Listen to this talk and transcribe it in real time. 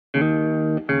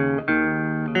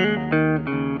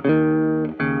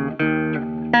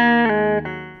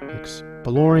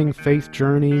exploring faith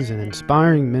journeys and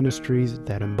inspiring ministries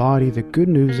that embody the good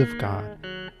news of God.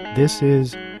 This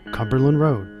is Cumberland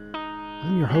Road.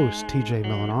 I'm your host, TJ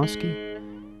Milanowski.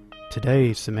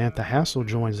 Today, Samantha Hassel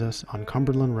joins us on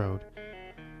Cumberland Road.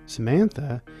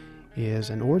 Samantha is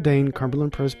an ordained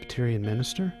Cumberland Presbyterian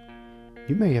minister.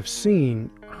 You may have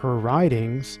seen her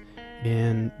writings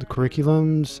in the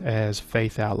curriculums as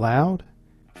Faith Out Loud,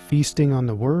 Feasting on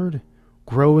the Word,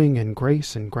 Growing in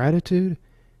Grace and Gratitude.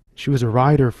 She was a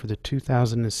writer for the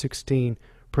 2016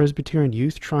 Presbyterian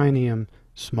Youth Triennium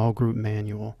Small Group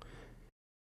Manual.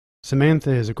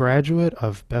 Samantha is a graduate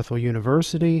of Bethel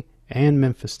University and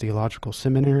Memphis Theological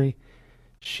Seminary.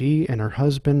 She and her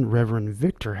husband, Reverend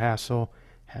Victor Hassel,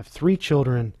 have 3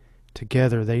 children.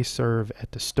 Together they serve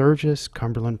at the Sturgis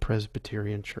Cumberland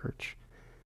Presbyterian Church.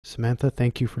 Samantha,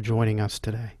 thank you for joining us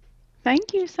today.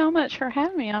 Thank you so much for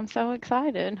having me. I'm so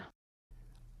excited.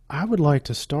 I would like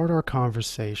to start our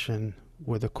conversation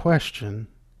with a question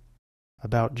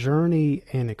about journey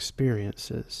and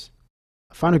experiences.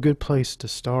 I find a good place to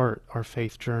start our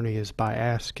faith journey is by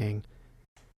asking,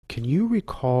 can you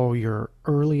recall your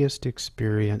earliest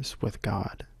experience with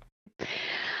God?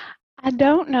 I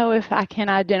don't know if I can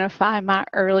identify my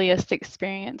earliest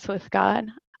experience with God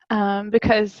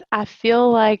because I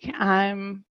feel like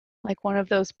I'm like one of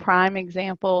those prime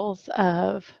examples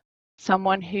of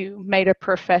someone who made a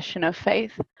profession of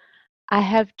faith. I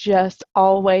have just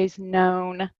always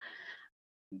known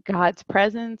God's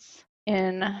presence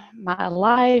in my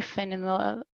life and in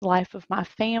the life of my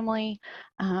family.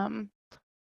 Um,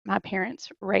 my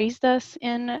parents raised us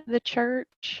in the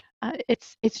church.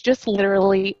 It's just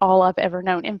literally all I've ever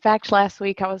known. In fact, last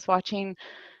week I was watching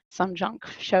some junk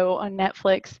show on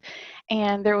Netflix,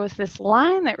 and there was this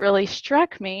line that really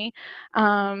struck me.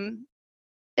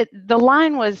 The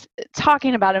line was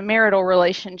talking about a marital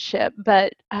relationship,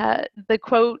 but the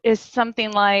quote is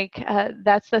something like,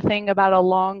 "That's the thing about a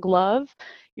long love.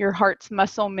 Your heart's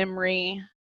muscle memory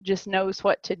just knows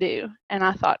what to do." And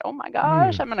I thought, oh my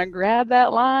gosh, I'm going to grab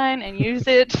that line and use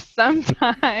it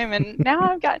sometime. And now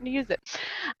I've gotten to use it.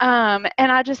 And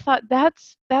I just thought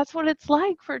that's what it's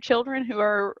like for children who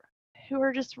are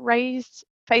just raised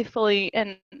faithfully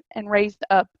and raised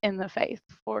up in the faith,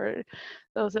 for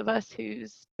those of us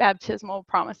whose baptismal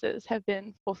promises have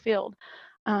been fulfilled.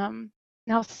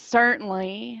 Now,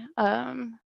 certainly,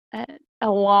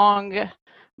 along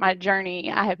my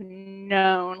journey, I have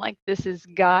known like this is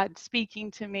God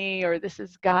speaking to me, or this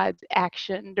is God's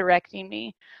action directing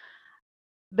me.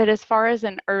 But as far as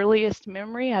an earliest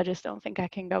memory, I just don't think I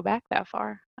can go back that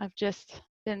far. I've just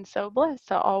been so blessed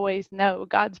to always know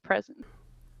God's presence.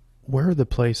 Where are the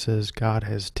places God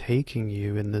has taken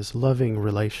you in this loving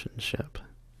relationship?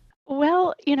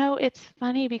 Well, it's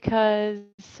funny because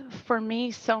for me,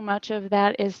 so much of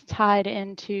that is tied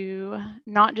into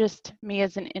not just me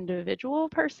as an individual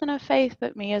person of faith,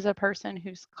 but me as a person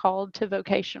who's called to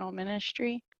vocational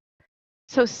ministry.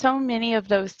 So many of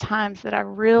those times that I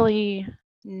really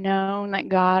known that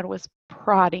God was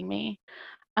prodding me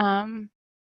um,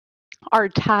 are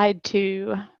tied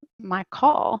to my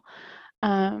call.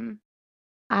 Um,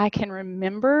 I can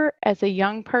remember as a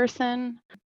young person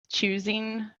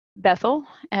choosing Bethel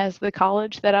as the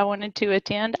college that I wanted to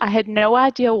attend. I had no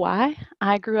idea why.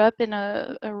 I grew up in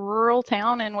a rural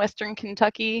town in Western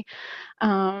Kentucky,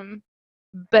 um,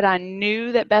 but I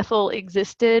knew that Bethel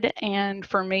existed, and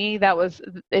for me,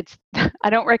 it's. I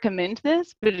don't recommend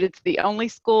this, but it's the only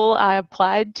school I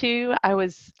applied to. I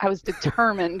was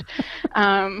determined.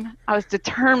 I was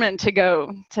determined to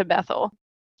go to Bethel.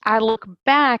 I look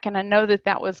back and I know that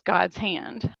that was God's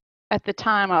hand. At the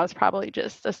time, I was probably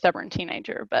just a stubborn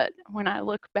teenager, but when I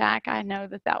look back, I know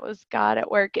that that was God at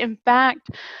work. In fact,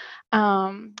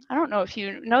 I don't know if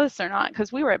you know this or not,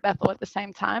 because we were at Bethel at the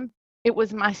same time. It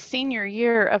was my senior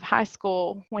year of high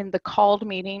school when the called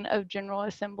meeting of General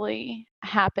Assembly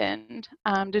happened,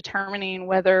 determining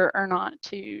whether or not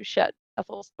to shut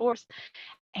Bethel's doors.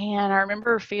 And I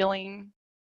remember feeling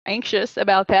anxious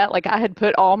about that. Like I had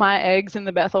put all my eggs in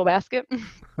the Bethel basket.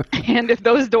 And if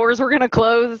those doors were going to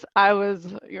close, I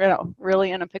was, really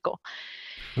in a pickle.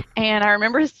 And I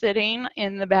remember sitting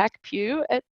in the back pew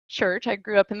at church. I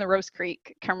grew up in the Rose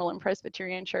Creek Cumberland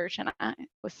Presbyterian Church, and I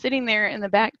was sitting there in the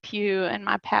back pew, and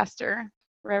my pastor,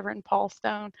 Reverend Paul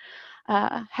Stone,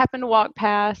 happened to walk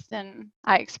past, and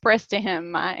I expressed to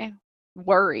him my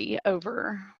worry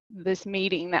over this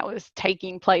meeting that was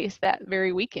taking place that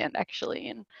very weekend, actually.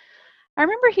 And I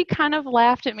remember he kind of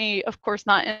laughed at me, of course,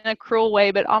 not in a cruel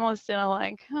way, but almost in a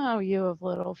like, oh, you have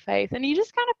little faith. And he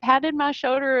just kind of patted my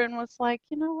shoulder and was like,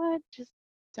 you know what? Just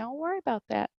don't worry about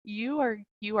that. You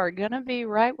are gonna be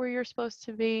right where you're supposed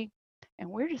to be, and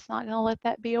we're just not going to let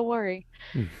that be a worry.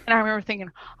 Mm. And I remember thinking,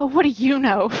 oh, what do you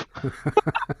know?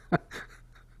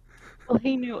 Well,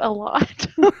 he knew a lot.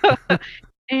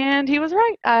 And he was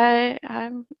right.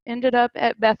 I ended up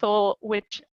at Bethel,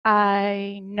 which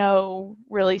I know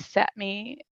really set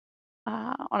me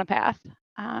on a path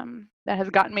that has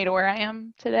gotten me to where I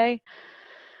am today.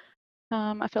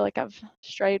 I feel like I've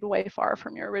strayed way far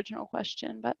from your original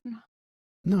question, but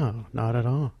No, not at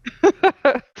all.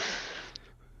 yeah.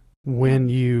 When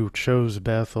you chose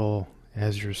Bethel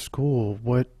as your school,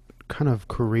 what kind of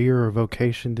career or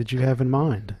vocation did you have in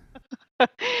mind?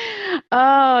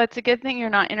 Oh, it's a good thing you're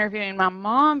not interviewing my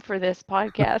mom for this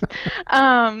podcast.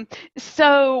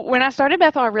 So when I started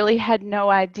Bethel, I really had no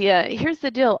idea. Here's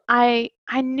the deal. I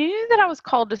knew that I was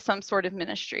called to some sort of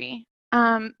ministry,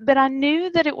 but I knew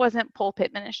that it wasn't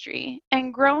pulpit ministry.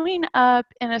 And growing up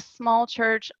in a small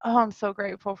church, oh, I'm so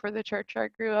grateful for the church I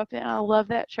grew up in. I love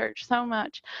that church so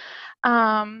much.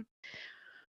 Um,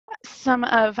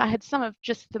 I had some of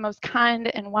just the most kind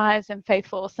and wise and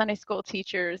faithful Sunday school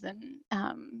teachers and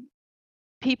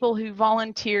people who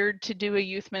volunteered to do a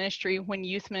youth ministry when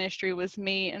youth ministry was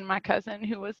me and my cousin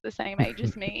who was the same age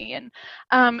as me.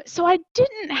 And so I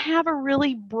didn't have a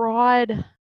really broad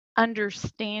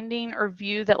understanding or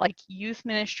view that like youth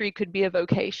ministry could be a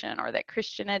vocation or that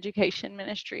Christian education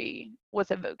ministry was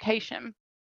a vocation.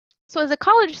 So as a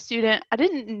college student, I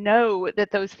didn't know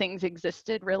that those things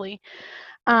existed really,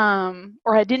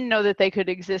 or I didn't know that they could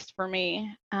exist for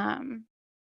me.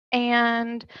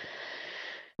 And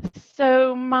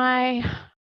so my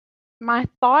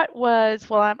thought was,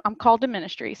 well, I'm called to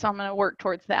ministry, so I'm going to work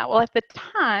towards that. Well, at the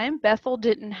time, Bethel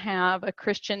didn't have a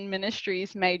Christian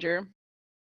ministries major.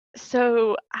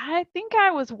 So I think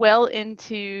I was well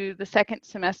into the second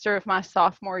semester of my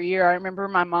sophomore year. I remember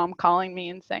my mom calling me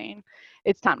and saying,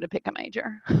 it's time to pick a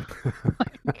major.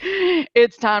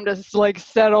 It's time to like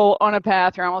settle on a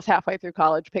path. You're almost halfway through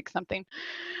college, pick something.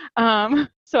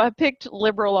 So I picked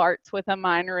liberal arts with a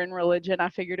minor in religion. I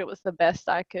figured it was the best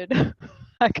I could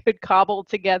I could cobble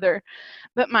together.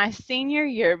 But my senior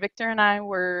year, Victor and I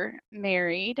were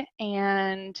married,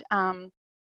 and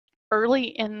early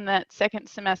in that second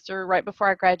semester, right before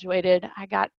I graduated, I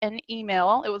got an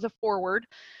email. It was a forward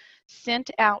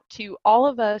sent out to all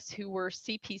of us who were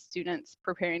CP students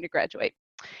preparing to graduate.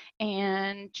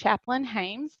 And Chaplain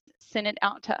Hames sent it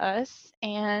out to us.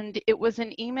 And it was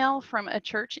an email from a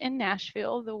church in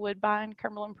Nashville, the Woodbine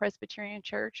Cumberland Presbyterian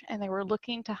Church, and they were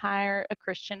looking to hire a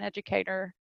Christian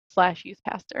educator / youth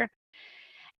pastor.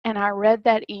 And I read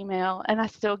that email, and I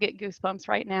still get goosebumps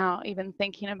right now, even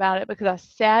thinking about it, because I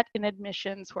sat in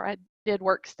admissions where I did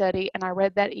work study, and I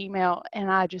read that email,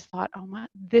 and I just thought, oh my,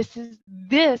 this is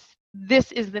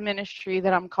the ministry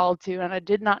that I'm called to. And I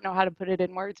did not know how to put it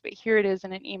in words, but here it is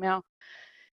in an email.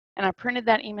 And I printed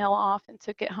that email off and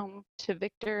took it home to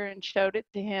Victor and showed it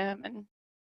to him. And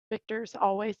Victor's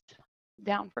always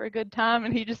down for a good time,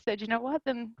 and he just said, you know what,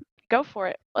 then go for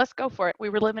it. Let's go for it. We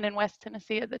were living in West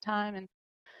Tennessee at the time, and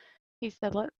he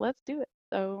said, let's do it.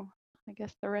 So I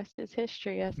guess the rest is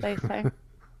history, as they say.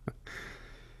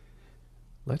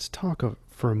 Let's talk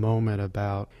for a moment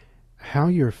about how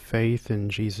your faith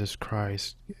in Jesus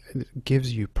Christ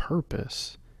gives you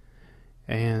purpose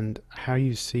and how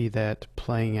you see that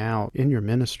playing out in your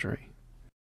ministry.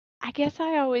 I guess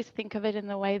I always think of it in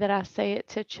the way that I say it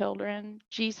to children.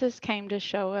 Jesus came to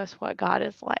show us what God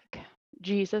is like.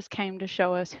 Jesus came to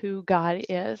show us who God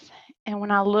is. And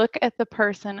when I look at the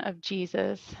person of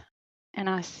Jesus and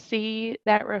I see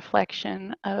that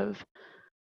reflection of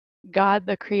God,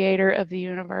 the creator of the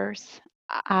universe,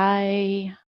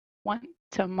 I want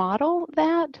to model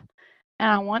that, and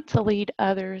I want to lead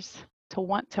others to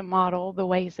want to model the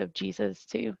ways of Jesus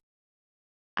too.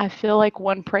 I feel like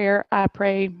one prayer I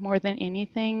pray more than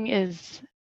anything is,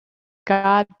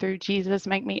 God, through Jesus,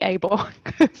 make me able.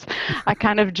 I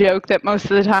kind of joke that most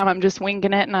of the time I'm just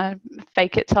winging it and I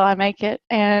fake it till I make it.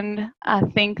 And I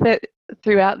think that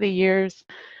throughout the years,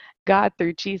 God,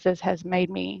 through Jesus, has made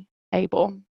me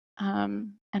able.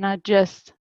 And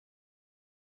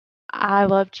I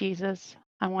love Jesus.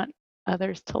 I want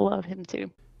others to love him too.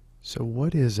 So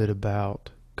what is it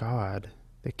about God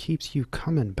that keeps you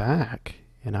coming back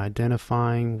and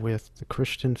identifying with the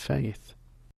Christian faith?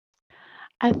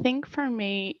 I think for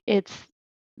me, it's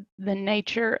the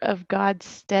nature of God's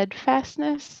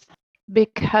steadfastness,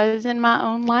 because in my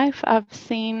own life, I've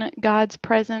seen God's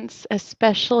presence,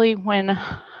 especially when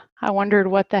I wondered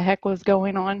what the heck was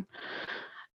going on.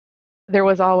 There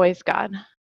was always God,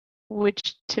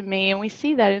 which to me, and we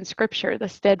see that in scripture, the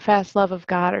steadfast love of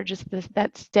God, or just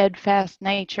that steadfast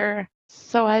nature.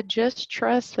 So I just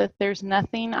trust that there's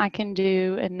nothing I can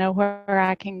do and nowhere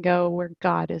I can go where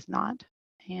God is not.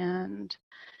 And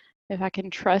if I can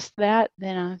trust that,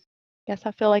 then I guess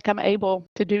I feel like I'm able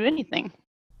to do anything.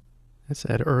 That's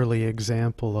that early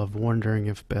example of wondering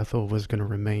if Bethel was going to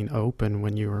remain open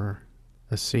when you were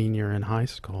a senior in high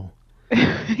school.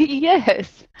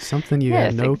 Yes, Something you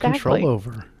had yes, no control exactly.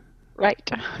 over.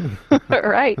 Right,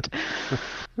 right,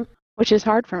 which is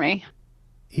hard for me.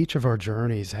 Each of our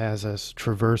journeys has us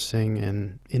traversing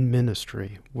in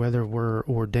ministry, whether we're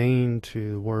ordained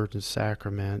to the Word and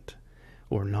Sacrament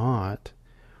or not.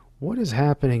 What is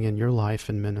happening in your life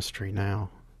and ministry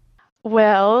now?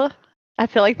 Well, I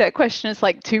feel like that question is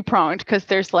like two-pronged because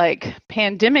there's like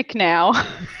pandemic now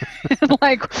and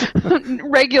like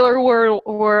regular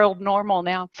world normal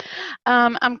now.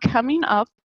 I'm coming up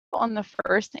on the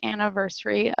first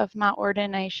anniversary of my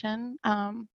ordination,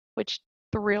 which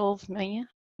thrills me.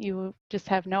 You just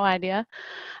have no idea.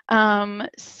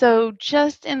 So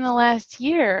just in the last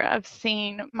year, I've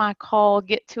seen my call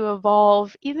get to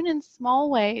evolve, even in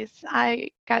small ways. I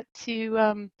got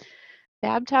to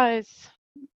baptize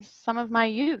some of my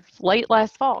youth late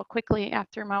last fall, quickly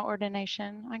after my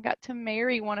ordination. I got to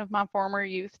marry one of my former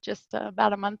youth just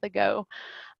about a month ago.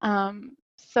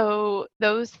 So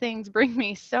those things bring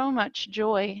me so much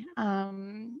joy.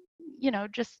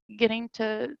 Just getting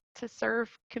to serve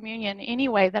communion any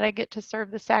way that I get to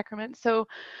serve the sacrament. So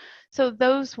in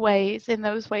those ways,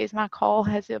 my call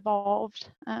has evolved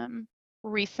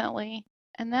recently,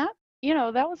 and that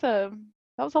was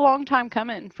a long time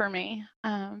coming for me.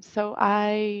 So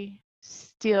I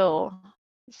still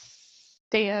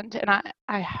stand, and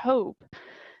I hope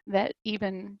that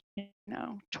even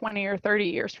 20 or 30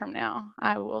 years from now,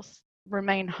 I will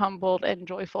remain humbled and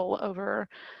joyful over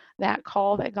that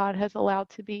call that God has allowed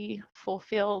to be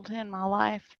fulfilled in my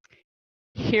life.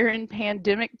 Here in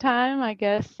pandemic time, I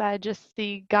guess I just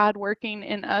see God working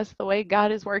in us the way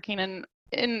God is working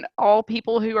in all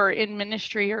people who are in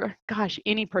ministry or gosh,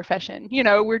 any profession.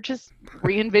 We're just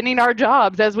reinventing our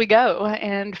jobs as we go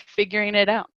and figuring it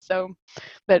out. So,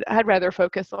 but I'd rather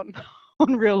focus on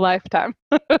on real lifetime.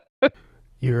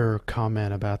 Your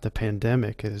comment about the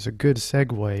pandemic is a good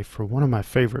segue for one of my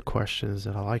favorite questions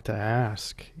that I like to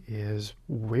ask is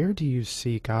where do you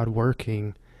see God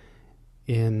working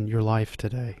in your life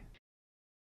today?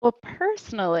 Well,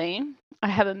 personally, I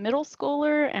have a middle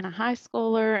schooler and a high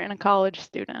schooler and a college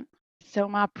student. So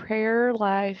my prayer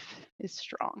life is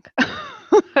strong.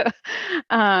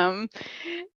 um,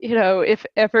 if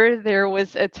ever there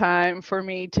was a time for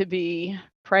me to be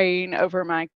praying over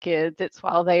my kids, it's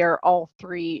while they are all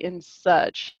three in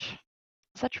such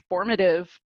formative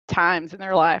times in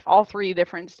their life, all three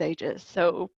different stages.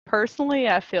 So personally,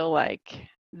 I feel like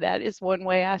that is one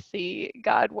way I see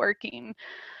God working.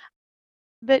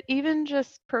 But even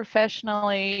just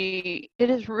professionally, it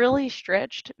has really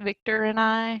stretched Victor and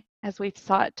I as we've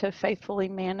sought to faithfully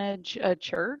manage a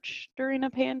church during a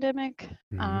pandemic.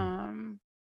 Mm. Um,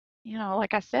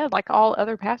 like I said, like all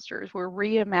other pastors, we're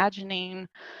reimagining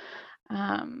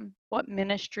what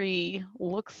ministry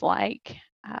looks like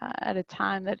at a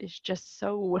time that is just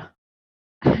so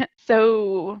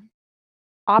so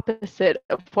opposite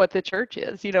of what the church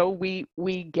is.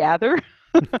 We gather,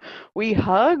 we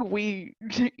hug, we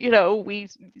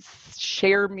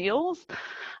share meals,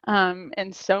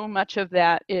 and so much of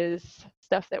that is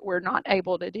stuff that we're not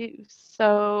able to do.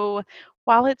 So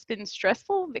while it's been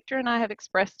stressful, Victor and I have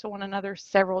expressed to one another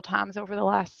several times over the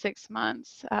last 6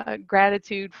 months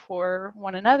gratitude for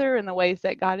one another and the ways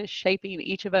that God is shaping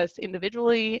each of us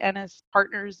individually and as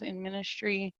partners in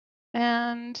ministry.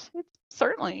 And it's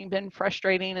certainly been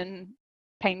frustrating and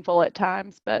painful at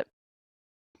times, but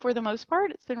for the most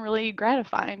part, it's been really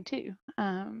gratifying too.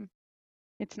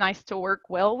 It's nice to work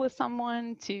well with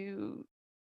someone, to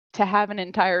have an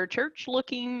entire church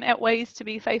looking at ways to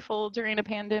be faithful during a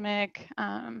pandemic.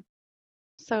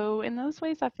 So in those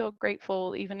ways, I feel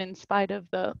grateful, even in spite of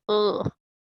the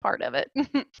part of it.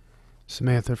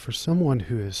 Samantha, for someone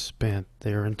who has spent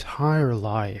their entire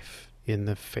life in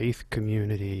the faith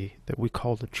community that we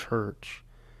call the church,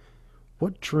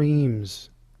 what dreams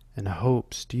and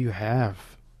hopes do you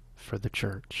have for the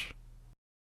church?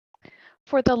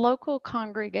 For the local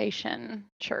congregation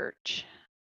church,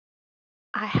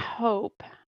 I hope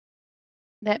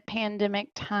that pandemic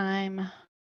time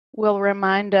will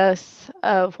remind us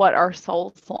of what our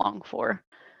souls long for.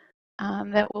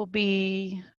 That will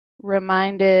be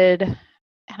reminded, and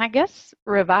I guess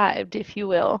revived, if you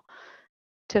will,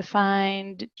 to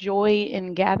find joy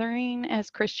in gathering as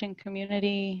Christian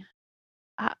community.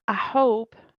 I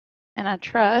hope and I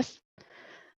trust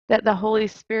that the Holy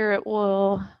Spirit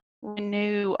will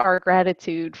renew our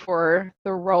gratitude for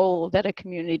the role that a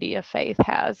community of faith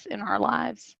has in our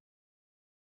lives.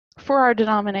 For our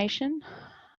denomination,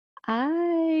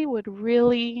 I would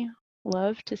really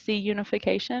love to see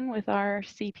unification with our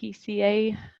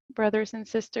CPCA brothers and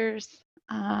sisters.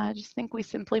 I just think we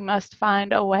simply must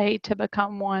find a way to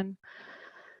become one.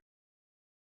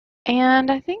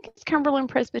 And I think as Cumberland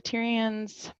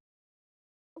Presbyterians,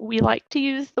 we like to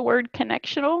use the word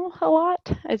connectional a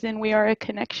lot, as in we are a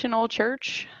connectional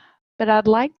church. But I'd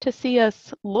like to see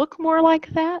us look more like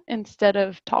that instead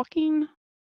of talking.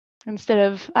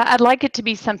 I'd like it to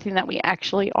be something that we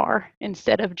actually are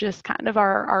instead of just kind of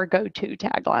our go-to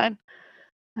tagline.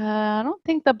 I don't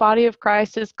think the body of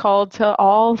Christ is called to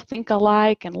all think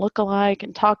alike and look alike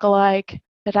and talk alike,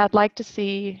 but I'd like to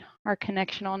see our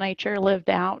connectional nature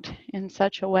lived out in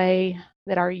such a way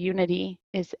that our unity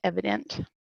is evident.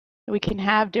 We can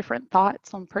have different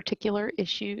thoughts on particular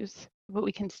issues, but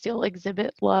we can still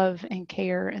exhibit love and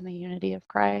care in the unity of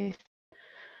Christ.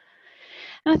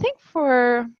 And I think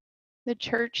for the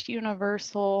Church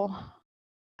Universal,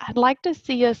 I'd like to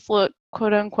see us look,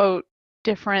 quote unquote,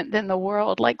 different than the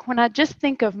world. Like when I just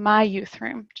think of my youth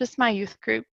room, just my youth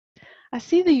group, I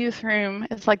see the youth room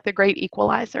as like the great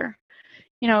equalizer.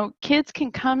 You know, kids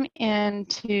can come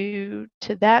into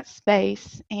that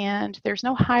space and there's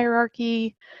no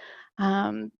hierarchy,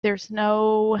 there's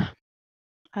no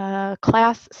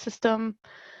class system.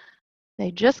 They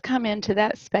just come into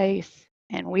that space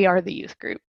and we are the youth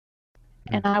group.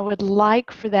 And I would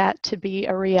like for that to be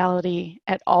a reality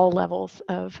at all levels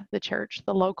of the church,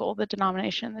 the local, the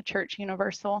denomination, the Church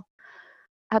Universal.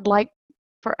 I'd like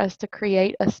for us to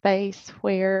create a space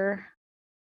where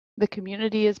the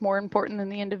community is more important than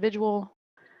the individual.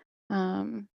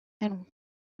 And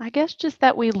I guess just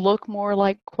that we look more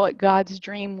like what God's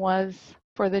dream was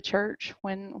for the church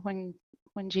when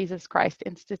Jesus Christ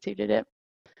instituted it,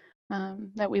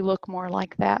 that we look more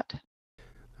like that.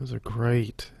 Those are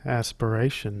great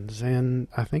aspirations, and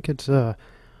I think it's a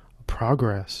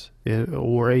progress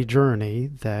or a journey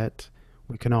that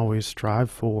we can always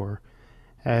strive for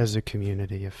as a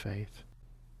community of faith.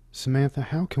 Samantha,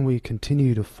 how can we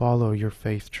continue to follow your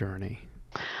faith journey?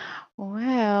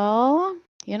 Well,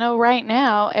 you know, right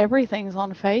now everything's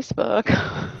on Facebook.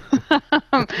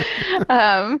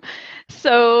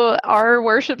 So our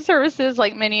worship services,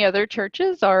 like many other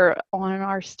churches, are on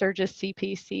our Sturgis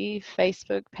CPC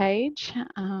Facebook page.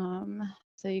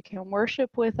 So you can worship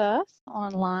with us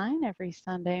online every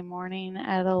Sunday morning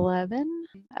at 11.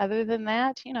 Other than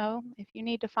that, you know, if you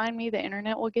need to find me, the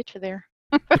internet will get you there.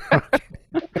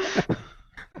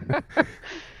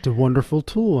 It's a wonderful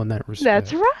tool in that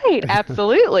respect. That's right.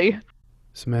 Absolutely.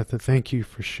 Samantha, thank you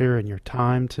for sharing your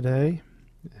time today.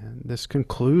 And this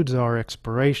concludes our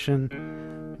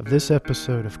exploration of this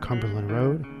episode of Cumberland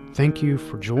Road. Thank you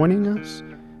for joining us.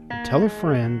 And tell a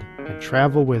friend and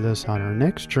travel with us on our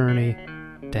next journey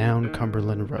down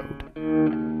Cumberland Road.